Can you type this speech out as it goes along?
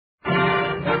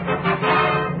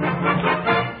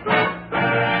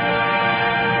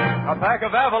pack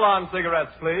of Avalon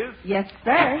cigarettes, please. Yes,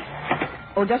 sir.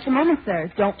 Oh, just a moment,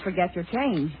 sir. Don't forget your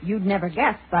change. You'd never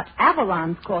guess, but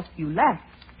Avalon's cost you less.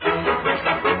 So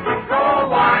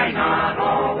why not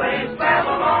always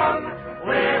Avalon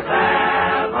with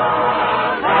Avalon?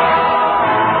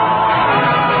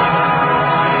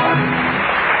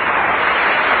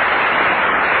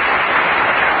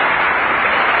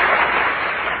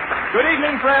 Good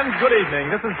evening, friends. Good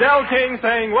evening. This is Del King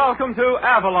saying welcome to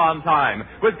Avalon Time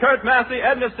with Kurt Massey,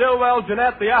 Edna Stillwell,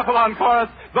 Jeanette, the Avalon Chorus,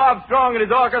 Bob Strong and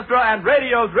his orchestra, and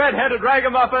radio's red-headed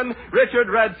ragamuffin, Richard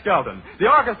Red Skelton. The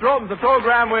orchestra opens the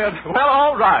program with, well,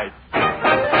 all right.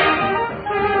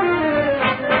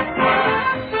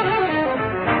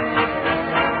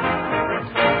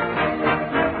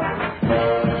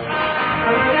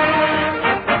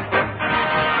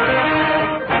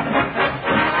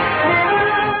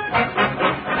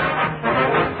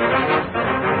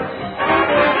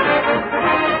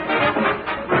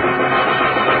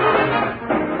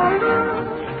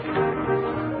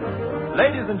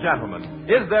 Gentlemen,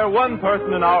 is there one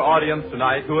person in our audience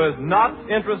tonight who is not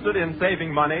interested in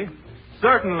saving money?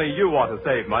 Certainly you want to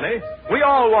save money. We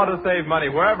all want to save money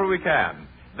wherever we can.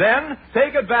 Then,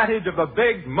 take advantage of the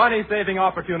big money-saving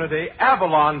opportunity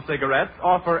Avalon cigarettes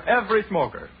offer every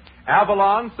smoker.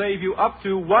 Avalon save you up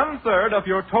to 1/3 of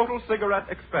your total cigarette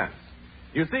expense.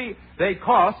 You see, they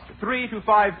cost 3 to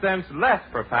 5 cents less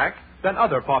per pack than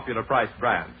other popular priced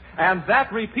brands. And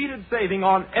that repeated saving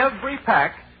on every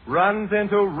pack runs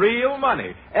into real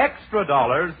money, extra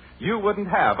dollars you wouldn't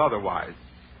have otherwise.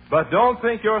 But don't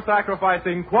think you're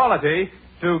sacrificing quality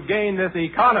to gain this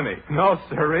economy. No,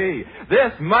 sirree.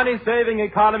 This money-saving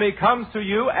economy comes to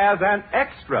you as an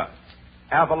extra.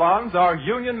 Avalons are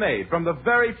union-made from the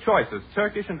very choicest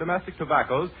Turkish and domestic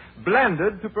tobaccos,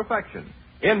 blended to perfection.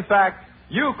 In fact,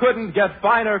 you couldn't get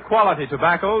finer quality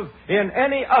tobaccos in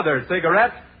any other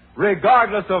cigarette,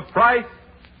 regardless of price,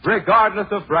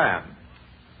 regardless of brand.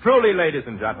 Truly, ladies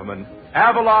and gentlemen,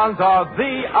 Avalons are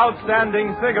the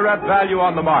outstanding cigarette value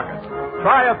on the market.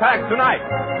 Try a pack tonight.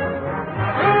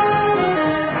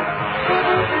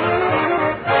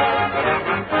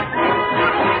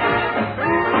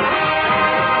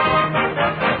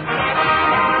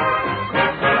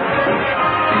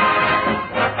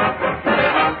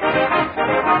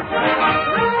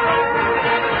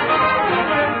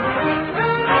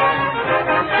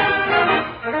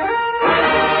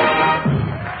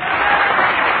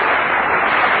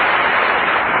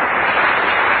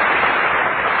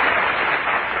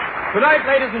 Tonight,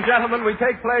 ladies and gentlemen, we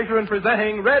take pleasure in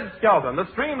presenting Red Skelton, the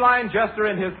streamlined jester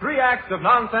in his 3 acts of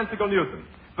nonsensical nuisance.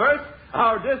 First,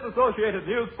 our disassociated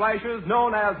news flashes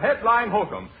known as Headline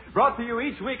Hokum, brought to you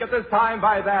each week at this time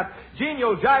by that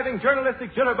genial, jiving,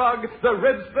 journalistic jitterbug, the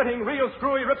rib-splitting, real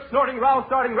screwy, rip-snorting,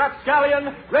 row-starting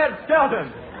rapscallion, Red Skelton.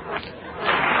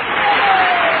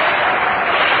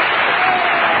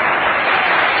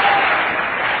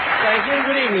 Thank you.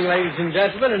 Good evening, ladies and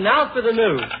gentlemen. And now for the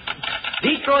news.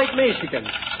 Detroit, Michigan.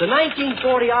 The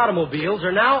 1940 automobiles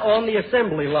are now on the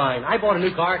assembly line. I bought a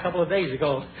new car a couple of days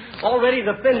ago. Already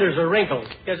the fenders are wrinkled.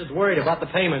 Guess it's worried about the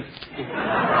payments.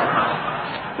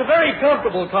 It's a very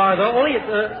comfortable car, though, only it's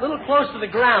a little close to the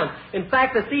ground. In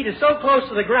fact, the seat is so close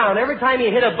to the ground, every time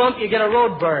you hit a bump, you get a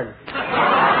road burn.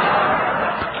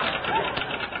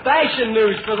 Fashion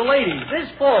news for the ladies. This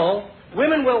fall,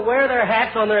 women will wear their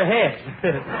hats on their heads.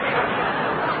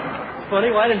 Funny,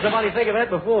 why didn't somebody think of that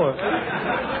before?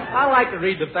 I like to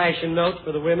read the fashion notes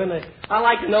for the women. I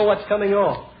like to know what's coming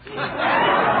off.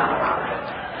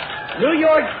 New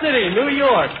York City, New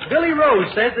York. Billy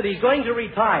Rose says that he's going to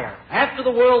retire. After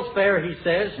the World's Fair, he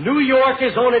says, New York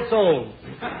is on its own.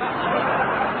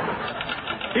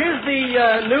 Here's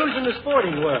the news in the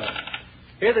sporting world.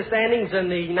 Here are the standings in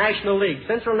the National League.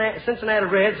 Cincinnati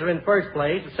Reds are in first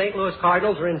place, the St. Louis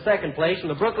Cardinals are in second place, and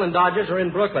the Brooklyn Dodgers are in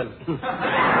Brooklyn.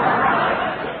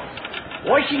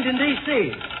 Washington,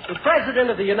 D.C. The President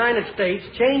of the United States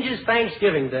changes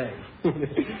Thanksgiving Day.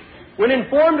 When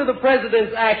informed of the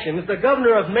President's actions, the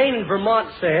Governor of Maine and Vermont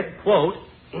said, quote,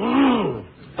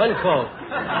 unquote.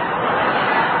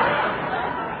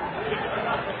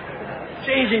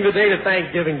 Changing the date of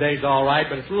Thanksgiving Day is all right,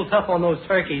 but it's a little tough on those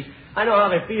turkeys. I know how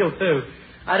they feel, too.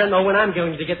 I don't know when I'm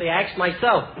going to get the axe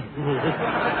myself.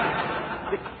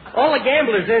 All the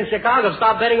gamblers in Chicago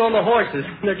stopped betting on the horses.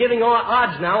 They're giving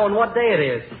odds now on what day it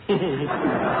is.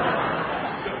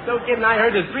 So kidding, I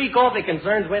heard the 3 coffee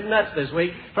concerns went nuts this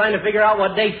week trying to figure out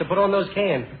what dates to put on those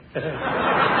cans.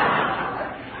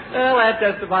 Well, that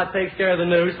just about takes care of the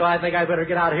news, so I think I better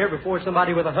get out of here before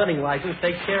somebody with a hunting license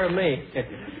takes care of me.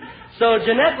 So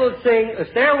Jeanette will sing A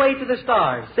Stairway to the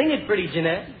Stars. Sing it pretty,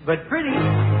 Jeanette, but pretty.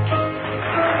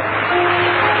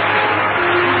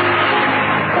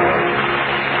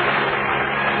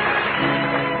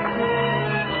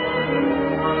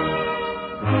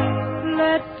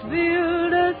 Let's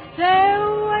build a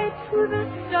stairway to the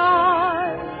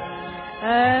stars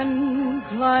and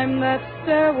climb that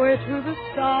stairway to the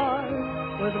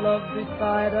stars with love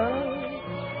beside us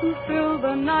to fill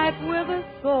the night with a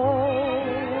song.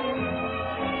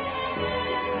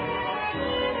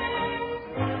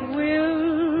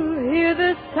 We'll hear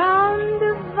the sound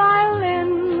of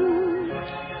violins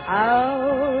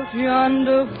out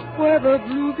yonder where the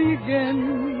blue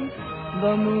begins.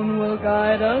 The moon will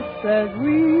guide us as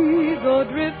we go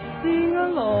drifting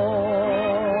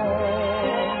along.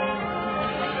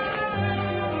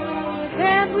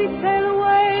 Can't we sail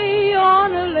away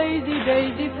on a lazy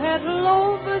daisy petal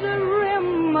over the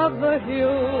rim of the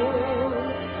hill?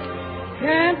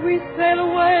 Can't we sail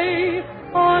away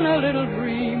on a little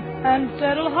dream and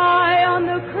settle high on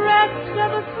the crest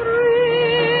of a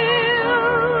thrill?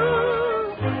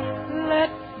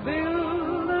 Let's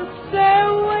build a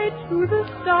stairway to the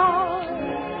stars,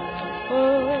 a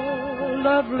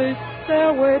lovely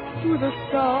stairway to the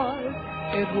stars.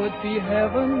 It would be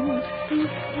heaven to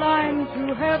climb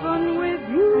to heaven with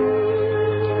you.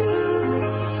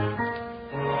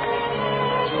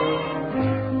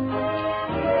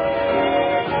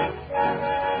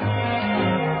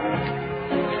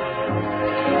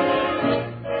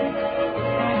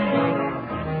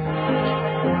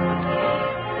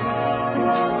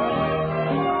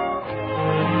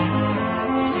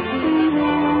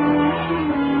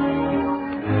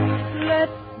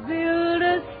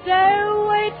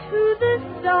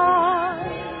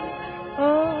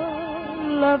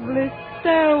 Lovely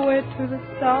stairway to the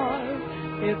stars.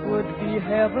 It would be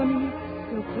heaven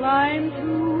to climb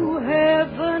to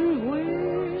heaven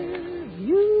with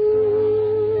you.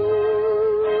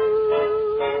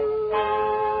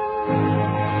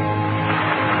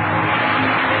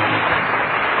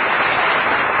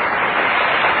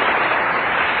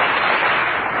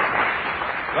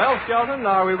 Well, Skelton,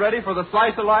 are we ready for the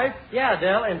slice of life? Yeah,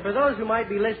 Del, and for those who might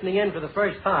be listening in for the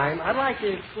first time, I'd like to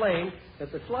explain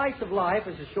that the slice of life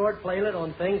is a short playlet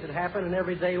on things that happen in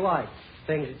everyday life.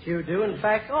 Things that you do, in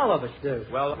fact, all of us do.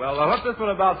 Well, what's this one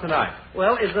about tonight?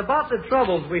 Well, it's about the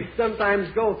troubles we sometimes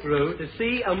go through to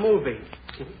see a movie.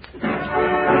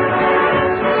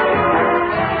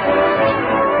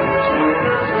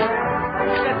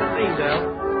 Set the scene, Del.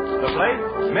 The place,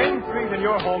 Main Street in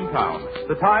your hometown.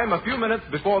 The time, a few minutes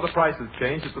before the prices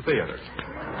change at the theater.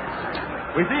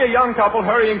 We see a young couple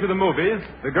hurrying to the movies.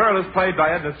 The girl is played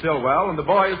by Edna Stillwell, and the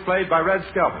boy is played by Red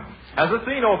Skelton. As the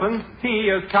scene opens, he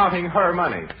is counting her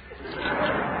money.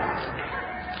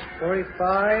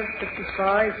 45,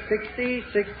 55, 60,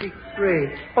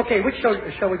 63. Okay, which show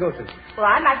shall we go to? Well,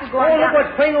 I'd like to go Oh, on look down.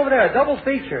 what's playing over there. A double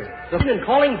feature. The and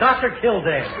calling Dr.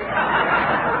 Kildare.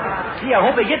 Gee, I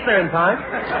hope he gets there in time.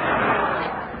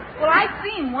 Well, I've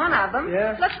seen one of them.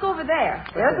 Yeah? Let's go over there.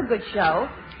 There's a good show.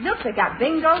 Look, they got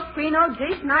bingo, screeno,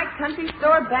 Jace night, country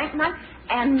store, bank night,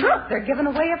 and look, they're giving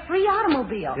away a free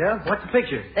automobile. Yeah? What's the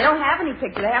picture? They don't have any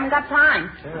picture. They haven't got time.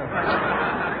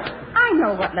 Yeah. I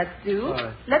know what let's do.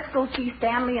 What? Let's go see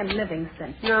Stanley and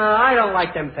Livingston. No, I don't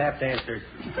like them tap dancers.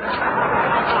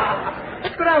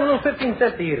 Let's go down to the little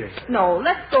 15-cent theater. No,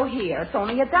 let's go here. It's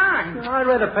only a dime. No, I'd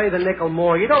rather pay the nickel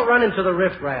more. You don't run into the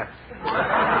riffraff.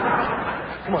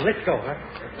 Come on, let's go, huh?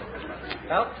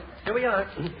 Well, here we are.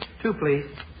 2, please.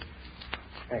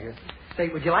 Thank you. Say,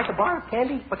 would you like a bar of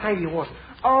candy? What kind do you want?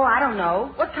 Oh, I don't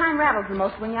know. What kind rattles the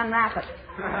most when you unwrap it?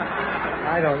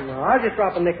 I don't know. I'll just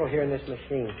drop a nickel here in this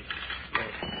machine.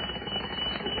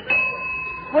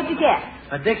 What'd you get?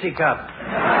 A Dixie cup.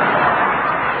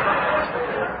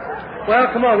 Well,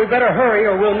 come on. We better hurry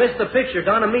or we'll miss the picture.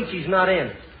 Don Amici's not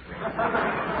in.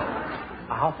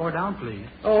 How far down, please?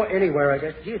 Oh, anywhere, I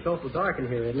guess. Gee, it's awful dark in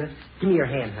here, isn't it? Give me your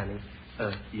hand, honey.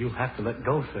 You have to let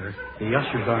go, sir. The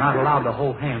ushers are not allowed to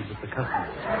hold hands with the customers.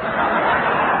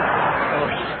 Oh,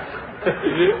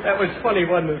 that was funny,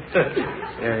 wasn't it?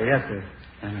 Yes, sir.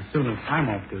 And as soon as I'm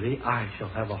off duty, I shall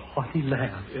have a hearty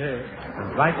laugh. Yeah.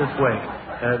 Right this way.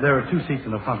 There are 2 seats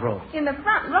in the front row. In the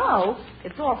front row?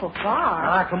 It's awful far.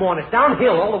 Ah, come on. It's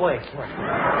downhill all the way.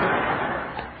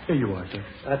 Here you are, sir.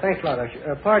 Thanks a lot,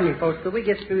 Usher. Pardon me, folks. Could we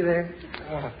get through there?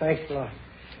 Oh, thanks a lot.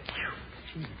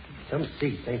 Gee, some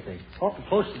seats, ain't they? Awful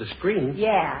close to the screen.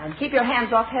 Yeah, and keep your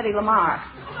hands off Hedy Lamar.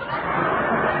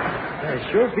 Yeah,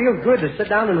 it sure feels good to sit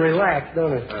down and relax,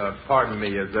 don't it? Pardon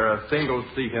me, is there a single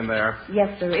seat in there?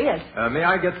 Yes, there is. May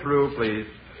I get through, please?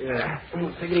 Yeah.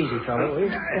 Take it easy, fella, will you?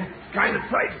 Kind of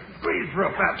tight squeeze for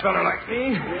a fat fella like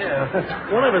me.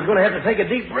 Yeah. One of us is going to have to take a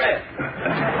deep breath.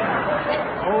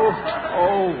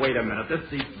 Oh, wait a minute. This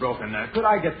seat's broken there. Could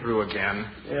I get through again?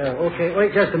 Yeah, okay.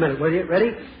 Wait just a minute, will you?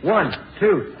 Ready? 1,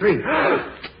 2, 3.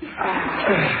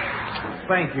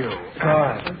 Thank you. All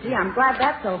right. Well, gee, I'm glad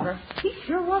that's over. He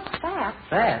sure was fat.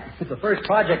 Fat? It's the first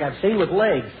project I've seen with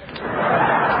legs.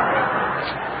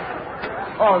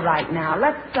 All right, now,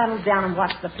 let's settle down and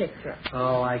watch the picture.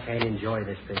 Oh, I can't enjoy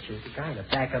this picture. The guy in the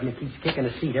back of me keeps kicking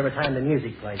the seat every time the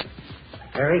music plays.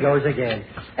 There he goes again.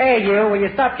 Hey, you, will you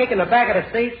stop kicking the back of the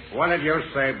seat? What did you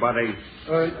say, buddy?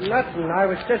 Nothing. I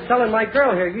was just telling my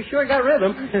girl here. You sure got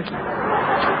rhythm.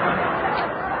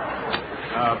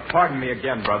 Pardon me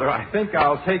again, brother. I think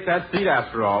I'll take that seat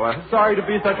after all. Sorry to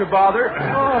be such a bother.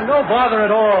 Oh, no bother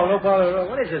at all. No bother at all.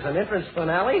 What is this, an entrance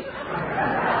finale?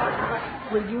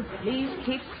 Will you please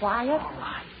keep quiet?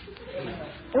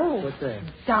 Oh, What's that?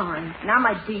 darn. Now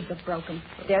my beads are broken.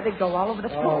 There they go all over the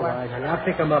floor. All right, honey. I'll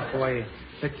pick them up for you.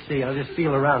 Let's see. I'll just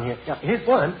feel around here. Yeah, here's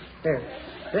one. There.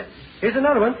 Here's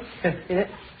another one.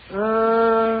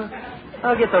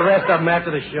 I'll get the rest of them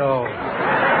after the show.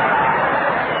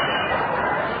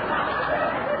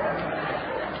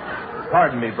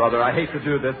 Pardon me, brother. I hate to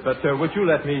do this, but would you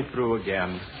let me through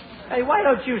again? Hey, why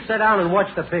don't you sit down and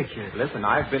watch the picture? Listen,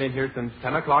 I've been in here since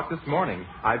 10 o'clock this morning.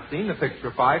 I've seen the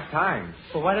picture 5 times.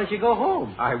 Well, why don't you go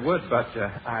home? I would, but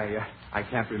I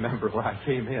can't remember where I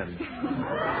came in.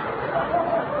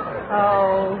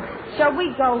 Oh, shall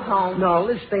we go home? No,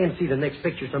 let's stay and see the next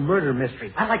picture. It's a murder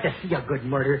mystery. I like to see a good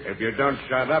murder. If you don't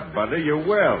shut up, buddy, you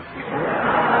will.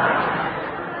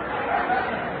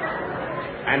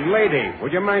 And, lady,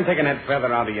 would you mind taking that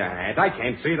feather out of your hat? I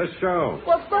can't see the show.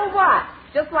 Well, so what?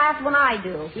 Just laugh when I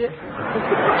do.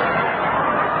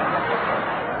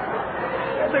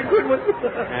 That's a good one.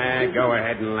 Go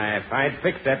ahead and laugh. I'd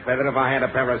fix that feather if I had a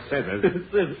pair of scissors.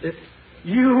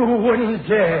 You wouldn't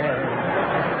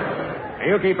dare.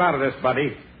 You keep out of this,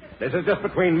 buddy. This is just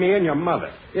between me and your mother.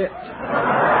 Yeah.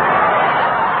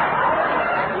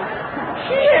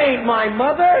 She ain't my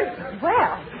mother.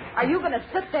 Well, are you going to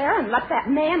sit there and let that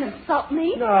man insult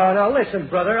me? No, listen,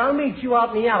 brother. I'll meet you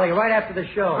out in the alley right after the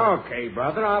show. Okay,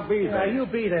 brother, I'll be there. You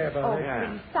be there, Oh, brother.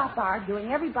 please, stop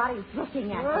arguing. Everybody's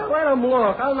looking at Well, you. let them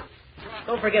look.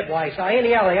 Don't forget, Weiss, in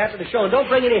the alley after the show, and don't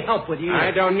bring any help with you.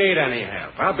 I don't need any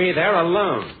help. I'll be there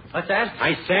alone. What's that?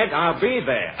 I said I'll be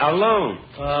there alone.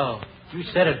 Oh, you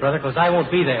said it, brother, because I won't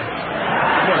be there.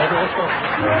 Come on, let's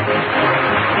go.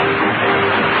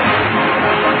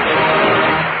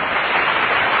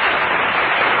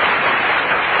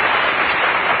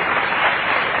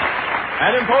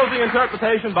 An imposing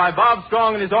interpretation by Bob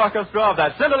Strong and his orchestra of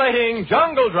that scintillating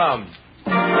Jungle Drum.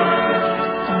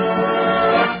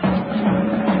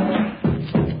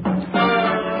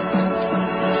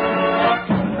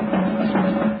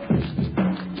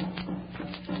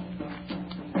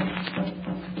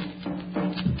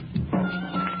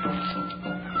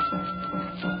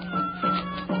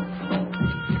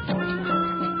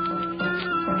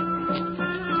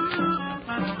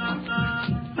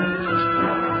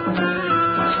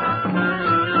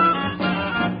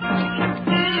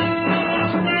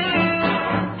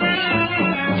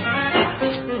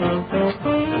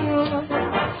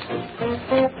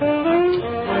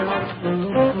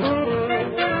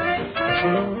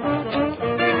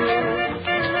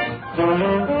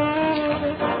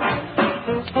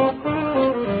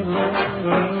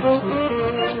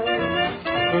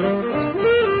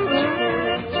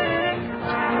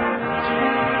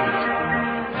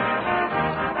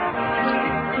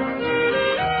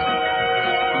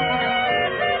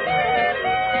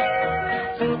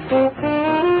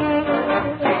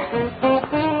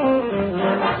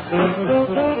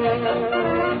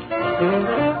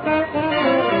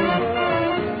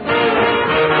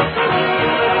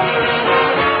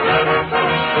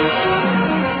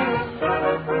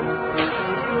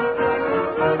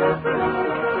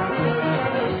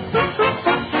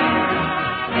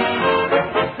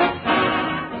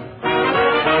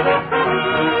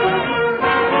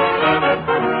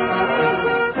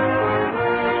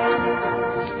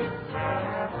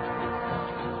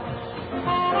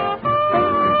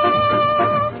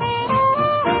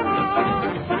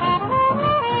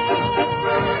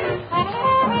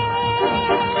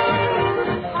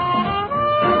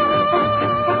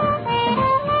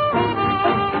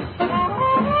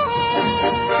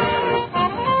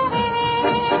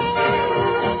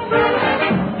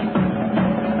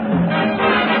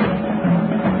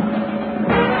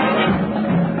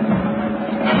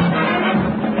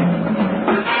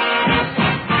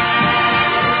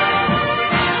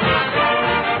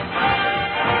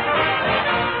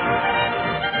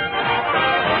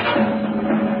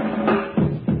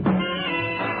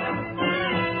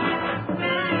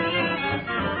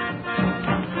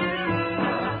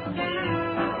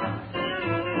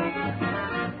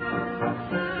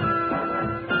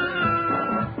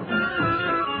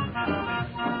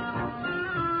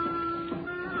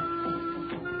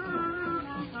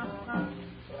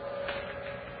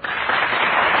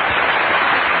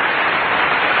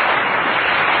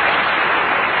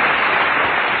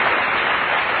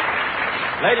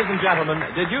 Ladies and gentlemen,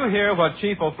 did you hear what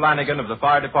Chief O'Flanagan of the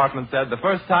fire department said the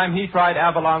first time he tried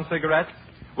Avalon cigarettes?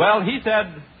 Well, he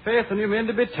said... Faith, and you mean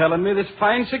to be telling me this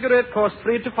fine cigarette costs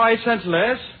 3 to 5 cents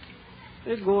less?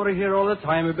 They go over here all the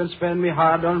time. We've been spending me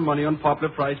hard-earned money on popular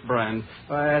price brand.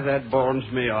 Why, that burns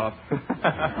me up.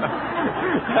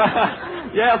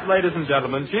 Yes, ladies and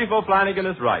gentlemen, Chief O'Flanagan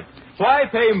is right. Why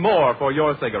pay more for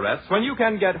your cigarettes when you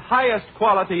can get highest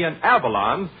quality in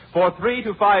Avalons for 3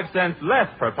 to 5 cents less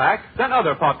per pack than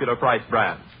other popular price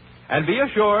brands? And be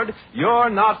assured, you're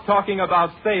not talking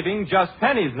about saving just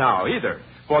pennies now, either.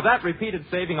 For that repeated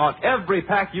saving on every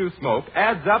pack you smoke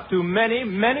adds up to many,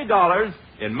 many dollars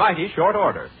in mighty short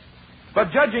order.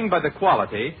 But judging by the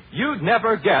quality, you'd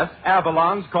never guess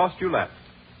Avalons cost you less.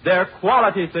 They're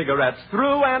quality cigarettes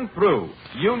through and through,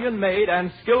 union-made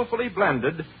and skillfully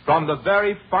blended from the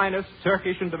very finest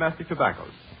Turkish and domestic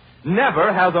tobaccos.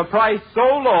 Never has a price so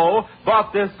low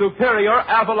bought this superior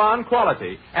Avalon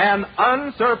quality, an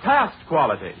unsurpassed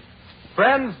quality.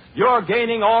 Friends, you're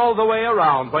gaining all the way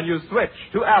around when you switch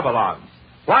to Avalon.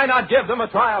 Why not give them a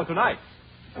trial tonight?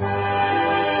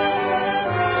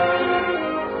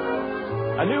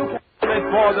 A new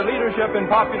candidate for the leadership in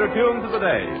popular tunes of the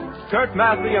day. Kurt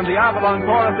Massey and the Avalon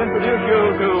Chorus introduce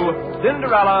you to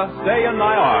Cinderella, Stay in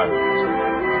My Arms.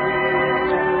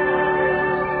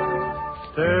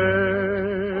 Stay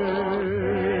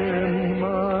in my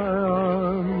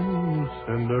arms,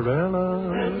 Cinderella.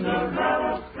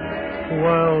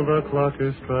 While the clock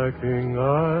is striking,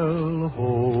 I'll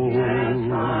hold you.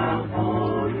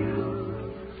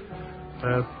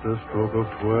 At the stroke of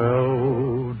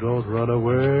 12, don't run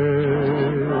away.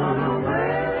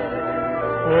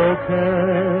 Oh,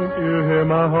 can't you hear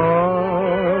my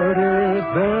heart is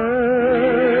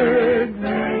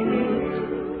begging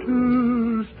to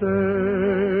stay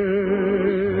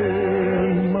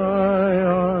in my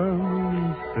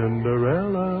arms,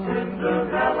 Cinderella.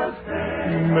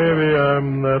 Maybe I'm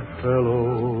that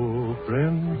fellow,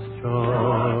 Prince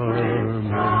Charming.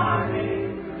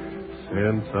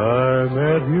 Since I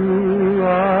met you,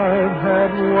 I've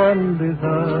had one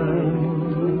design.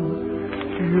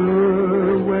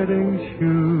 Your wedding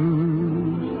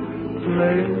shoes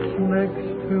placed next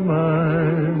to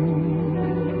mine.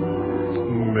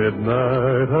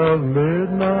 Midnight of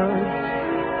midnight,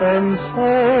 and so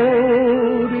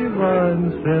divine,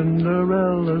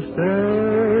 Cinderella, stay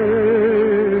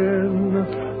in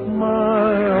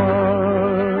my arms.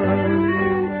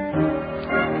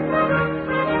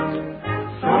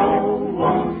 So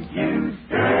won't you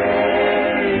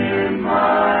stay in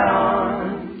my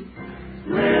arms,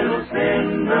 little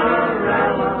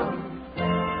Cinderella?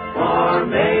 Or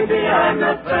maybe I'm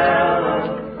the fella,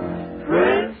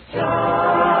 Prince Charming.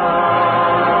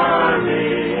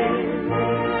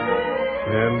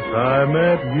 Since I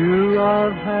met you,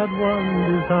 I've had one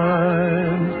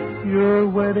design. Your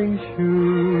wedding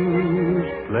shoes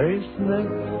placed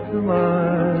next to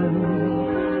mine.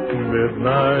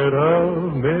 Midnight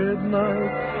of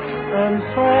midnight, and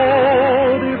so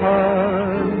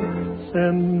divine,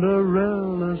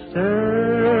 Cinderella, stay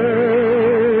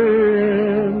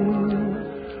in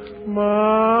my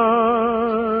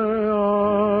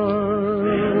arms.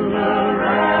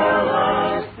 Cinderella,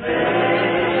 stay.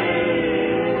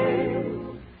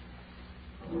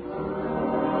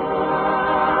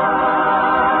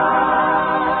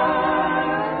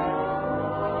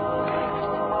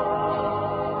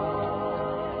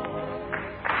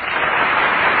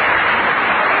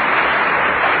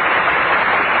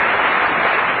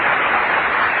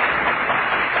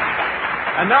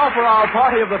 And now for our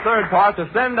party of the third part, the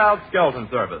send-out Skelton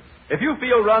service. If you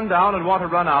feel run down and want to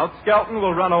run out, Skelton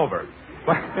will run over.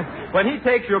 When he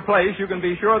takes your place, you can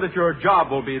be sure that your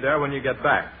job will be there when you get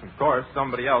back. Of course,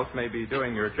 somebody else may be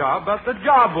doing your job, but the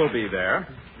job will be there.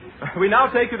 We now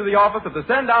take you to the office of the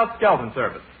send-out Skelton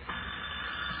service.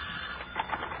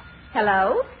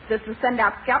 Hello, this is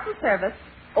Send-Out Skelton Service.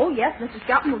 Oh, yes, Mr.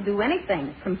 Skelton will do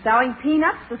anything, from selling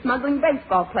peanuts to smuggling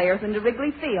baseball players into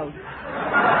Wrigley Field.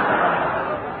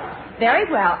 Very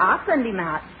well, I'll send him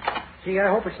out. Gee, I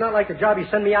hope it's not like the job you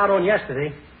sent me out on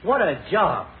yesterday. What a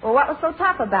job. Well, what was so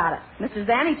tough about it? Mr.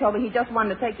 Zanny told me he just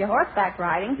wanted to take you horseback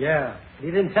riding. Yeah,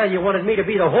 he didn't tell you wanted me to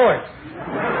be the horse.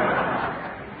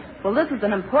 Well, this is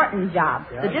an important job.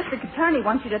 Yeah? The district attorney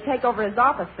wants you to take over his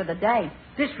office for the day.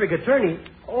 District attorney?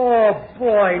 Oh,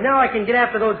 boy, now I can get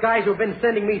after those guys who've been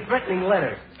sending me threatening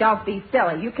letters. Don't be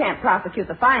silly. You can't prosecute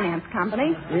the finance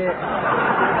company. Yeah.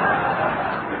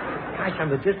 Gosh, I'm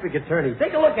the district attorney.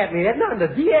 Take a look at me, Edna. I'm the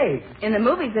DA. In the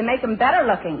movies, they make them better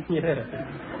looking. Yeah.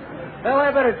 Well,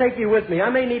 I better take you with me. I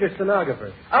may need a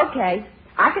stenographer. Okay.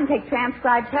 I can take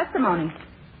transcribed testimony.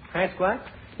 Transcribe?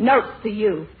 Notes to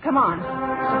you. Come on.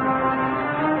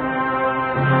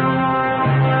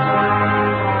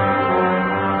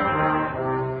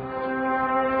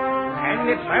 And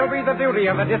it shall be the duty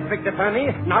of the district attorney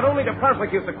not only to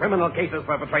prosecute the criminal cases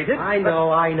perpetrated... I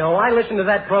know. I listened to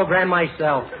that program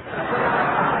myself.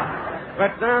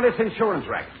 But now this insurance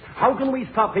racket. How can we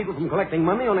stop people from collecting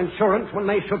money on insurance when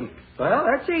they shouldn't? Well,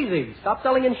 that's easy. Stop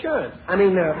selling insurance.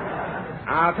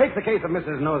 Now, take the case of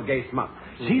Mrs. Nosegay Smug.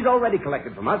 She's already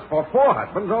collected from us for 4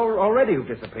 husbands already who've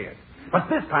disappeared. But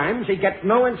this time, she gets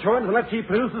no insurance unless she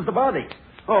produces the body.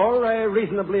 Or a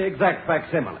reasonably exact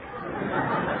facsimile.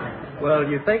 Well,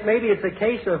 you think maybe it's a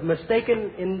case of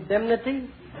mistaken indemnity?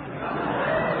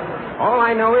 All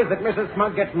I know is that Mrs.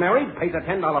 Smug gets married, pays a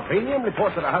 $10 premium,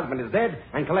 reports that her husband is dead,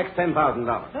 and collects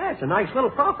 $10,000. That's a nice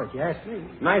little profit, you ask me.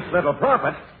 Nice little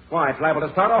profit? Why, it's liable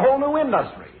to start a whole new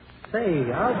industry.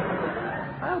 Say,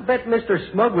 I'll bet Mr.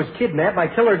 Smug was kidnapped by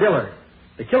Killer Diller.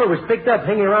 The killer was picked up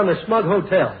hanging around the Smug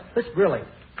Hotel. This really.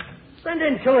 Send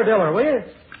in Killer Diller, will you?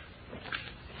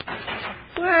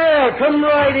 Well, come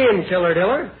right in, Killer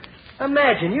Diller.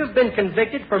 Imagine, you've been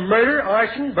convicted for murder,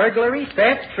 arson, burglary,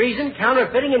 theft, treason,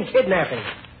 counterfeiting, and kidnapping.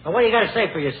 Now, what do you got to say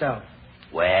for yourself?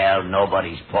 Well,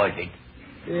 nobody's perfect.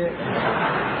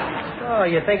 Yeah. Oh,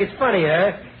 you think it's funny,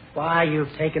 huh? Why,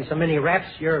 you've taken so many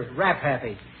raps, you're rap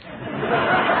happy.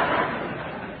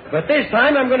 But this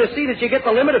time, I'm going to see that you get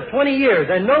the limit of 20 years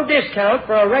and no discount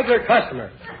for a regular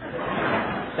customer.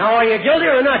 Now, are you guilty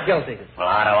or not guilty? Well,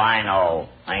 how do I know?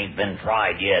 I ain't been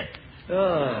tried yet.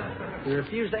 Oh, you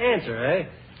refuse to answer, eh?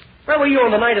 Where were you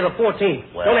on the night of the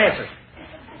 14th? Well, don't answer.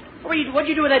 What'd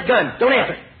you do with that gun? Don't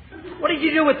answer. What did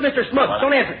you do with Mr. Smug?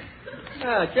 Don't answer.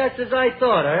 Ah, just as I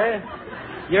thought, eh?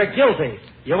 You're guilty.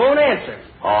 You won't answer.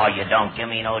 Oh, you don't give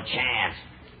me no chance.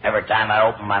 Every time I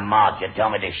open my mouth, you tell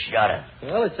me to shut it.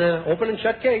 Well, it's an open and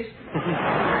shut case.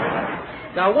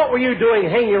 Now, what were you doing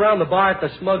hanging around the bar at the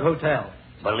Smug Hotel?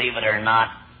 Believe it or not,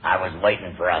 I was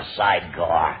waiting for a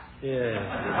sidecar. Yeah.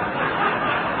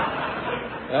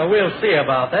 We'll see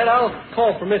about that. I'll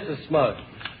call for Mrs. Smug.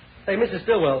 Hey, Mrs.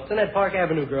 Stillwell, send that Park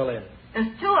Avenue girl in. There's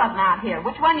 2 of them out here.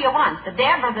 Which one do you want, the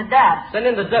Deb or the Dub? Send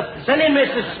in the Dub. Send in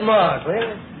Mrs. Smug, will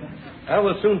you?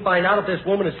 We'll soon find out if this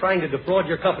woman is trying to defraud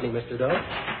your company, Mr. Dub.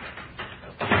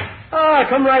 Ah,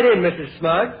 come right in, Mrs.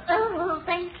 Smug. Oh,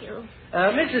 thank you.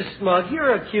 Mrs. Smug,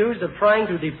 you're accused of trying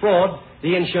to defraud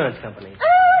the insurance company.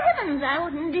 Oh, heavens, I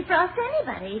wouldn't defrost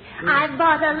anybody. I've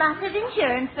bought a lot of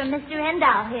insurance for Mr.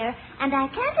 Rendell here, and I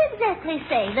can't exactly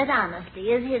say that honesty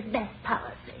is his best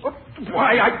policy.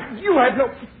 Why, you have no...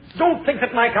 Don't think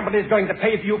that my company is going to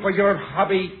pay you for your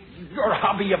hobby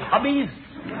of hobbies.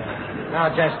 Now,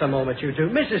 just a moment, you two.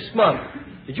 Mrs. Smug,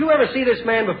 did you ever see this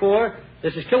man before?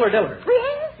 This is Killer Diller.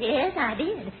 Yes, I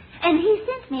did. And he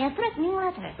sent me a threatening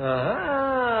letter.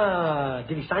 Ah,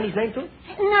 did he sign his name to it?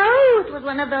 No, it was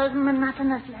one of those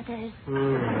monotonous letters.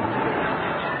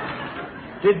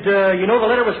 Did you know the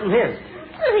letter was from him?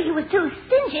 Well, he was too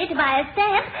stingy to buy a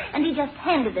stamp, and he just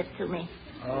handed it to me.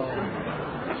 Oh.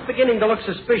 It's beginning to look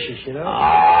suspicious, you know.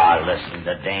 Oh, listen,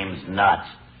 the dame's nuts.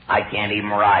 I can't even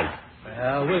write.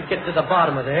 Well, we'll get to the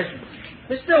bottom of this.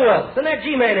 Miss Stillwell, send that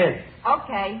G-man in.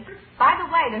 Okay. By the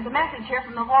way, there's a message here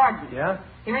from the warden. Yeah?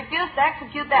 He refused to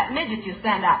execute that midget you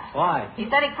sent up. Why? He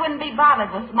said he couldn't be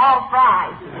bothered with small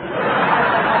fries.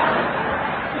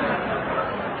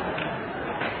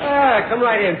 Come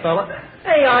right in, fella.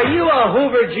 Hey, are you a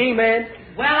Hoover G-man?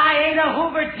 Well, I ain't a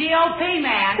Hoover GOP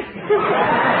man.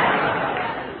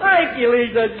 Thank you,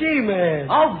 he's a G-man.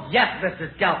 Oh, yes, Mr.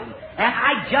 Skelton. And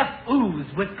I just ooze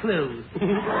with clues.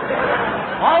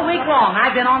 All week long,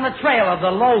 I've been on the trail of the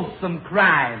loathsome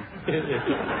crime.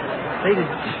 Hey,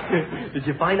 did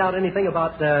you find out anything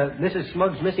about Mrs.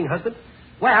 Smug's missing husband?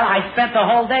 Well, I spent the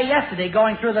whole day yesterday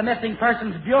going through the missing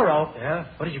persons bureau. Yeah?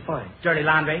 What did you find? Dirty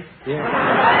laundry.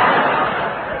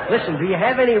 Yeah. Listen, do you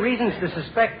have any reasons to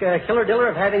suspect Killer Diller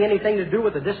of having anything to do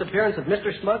with the disappearance of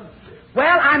Mr. Smug?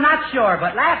 Well, I'm not sure,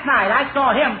 but last night I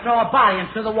saw him throw a body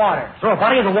into the water. Throw a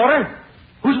body in the water?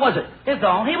 Whose was it? His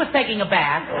own. He was taking a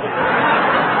bath.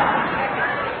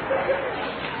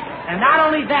 And not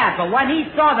only that, but when he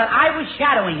saw that I was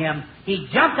shadowing him, he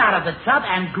jumped out of the tub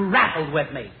and grappled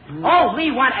with me. Oh,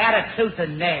 we went at it tooth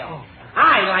and nail.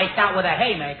 I lashed out with a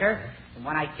haymaker, and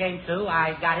when I came to,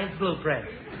 I got his blueprint.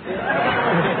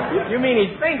 You mean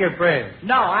his fingerprint?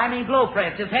 No, I mean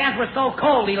blueprints. His hands were so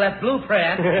cold he left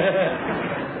blueprints.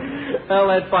 Well,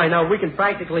 that's fine. Now, we can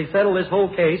practically settle this whole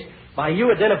case by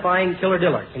you identifying Killer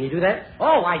Diller. Can you do that?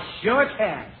 Oh, I sure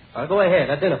can. Go ahead.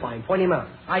 Identify him. Point him out.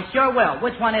 I sure will.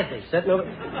 Which one is he? Sitting over...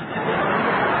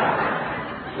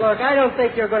 Look, I don't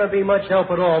think you're going to be much help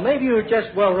at all. Maybe you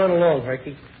just well run along,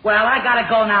 Herky. Well, I gotta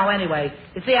go now anyway.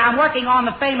 You see, I'm working on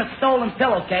the famous stolen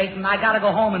pillowcase, and I gotta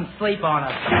go home and sleep on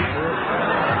it.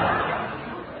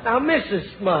 Now,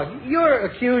 Mrs. Smug, you're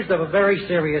accused of a very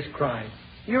serious crime.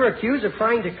 You're accused of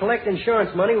trying to collect insurance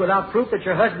money without proof that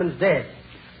your husband's dead.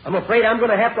 I'm afraid I'm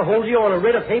going to have to hold you on a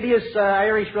writ of habeas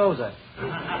Irish Rosa.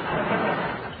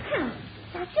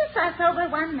 That's just us over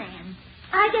one man.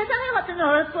 I guess I ought to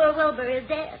know if poor Wilbur is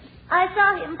dead. I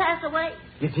saw him pass away.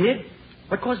 You did?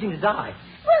 What caused him to die?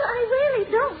 Well, I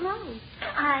really don't know.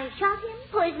 I shot him,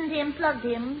 poisoned him, slugged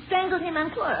him, strangled him,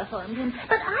 and chloroformed him.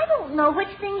 But I don't know which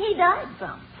thing he died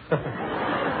from.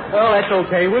 Well, that's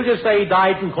okay. We'll just say he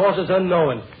died from causes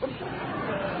unknown.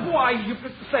 Why, you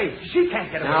say she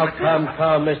can't get away Now, with it.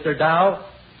 come, Mr. Dow.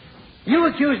 You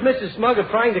accused Mrs. Smug of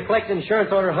trying to collect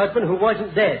insurance on her husband who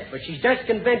wasn't dead, but she's just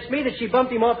convinced me that she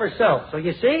bumped him off herself. So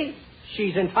you see,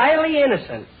 she's entirely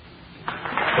innocent.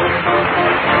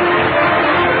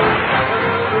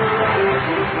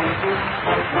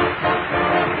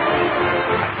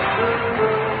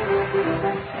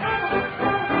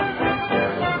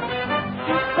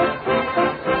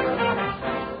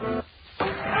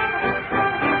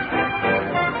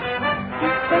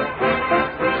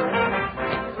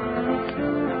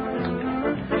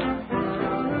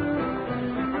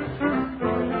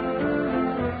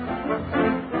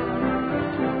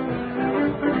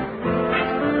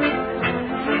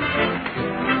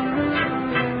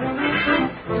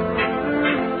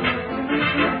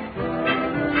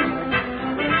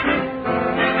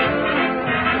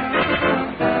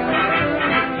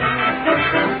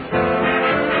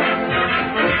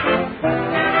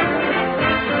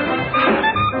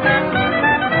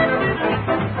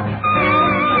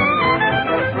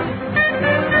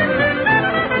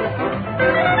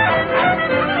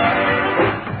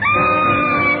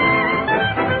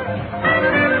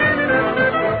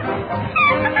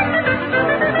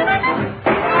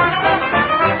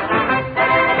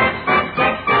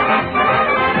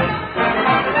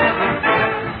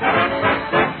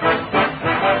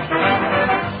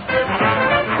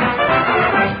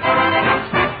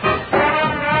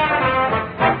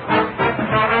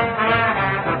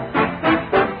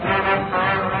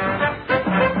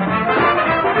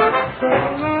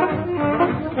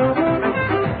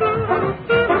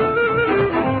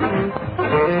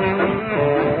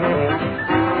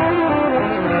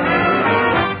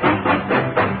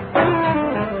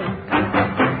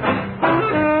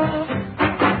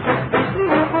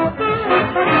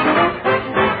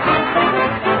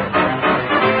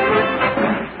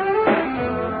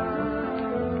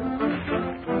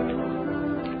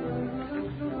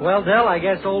 Well, Dell, I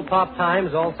guess old Pop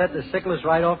Time's all set to sickle us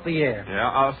right off the air.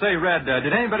 Yeah, say, Red,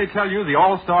 did anybody tell you the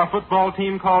all-star football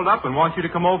team called up and wants you to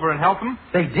come over and help them?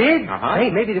 They did? Uh-huh. Hey,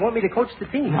 maybe they want me to coach the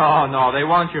team. No, they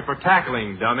want you for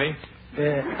tackling, dummy.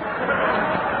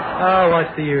 Oh,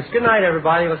 what's the use? Good night,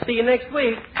 everybody. We'll see you next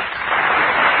week.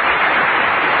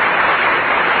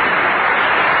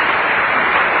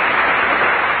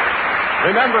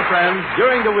 Remember, friends,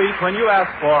 during the week when you ask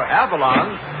for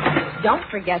Avalon, don't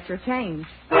forget your change.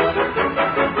 So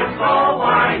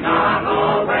why not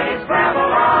always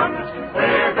travel on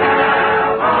with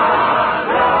Avalon?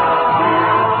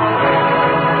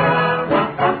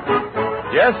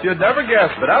 Yes, you'd never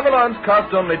guess, but Avalon's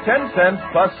cost only 10 cents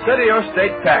plus city or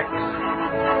state tax.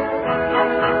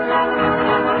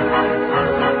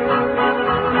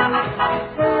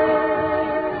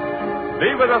 Be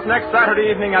with us next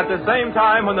Saturday evening at the same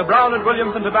time when the Brown and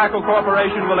Williamson Tobacco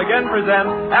Corporation will again present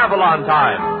Avalon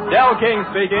Time. Del King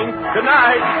speaking. Good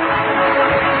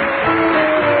night.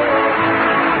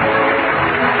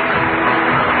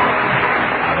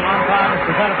 Avalon Time is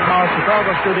presented from our Chicago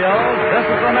studios. This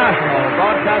is the National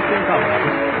Broadcasting Company.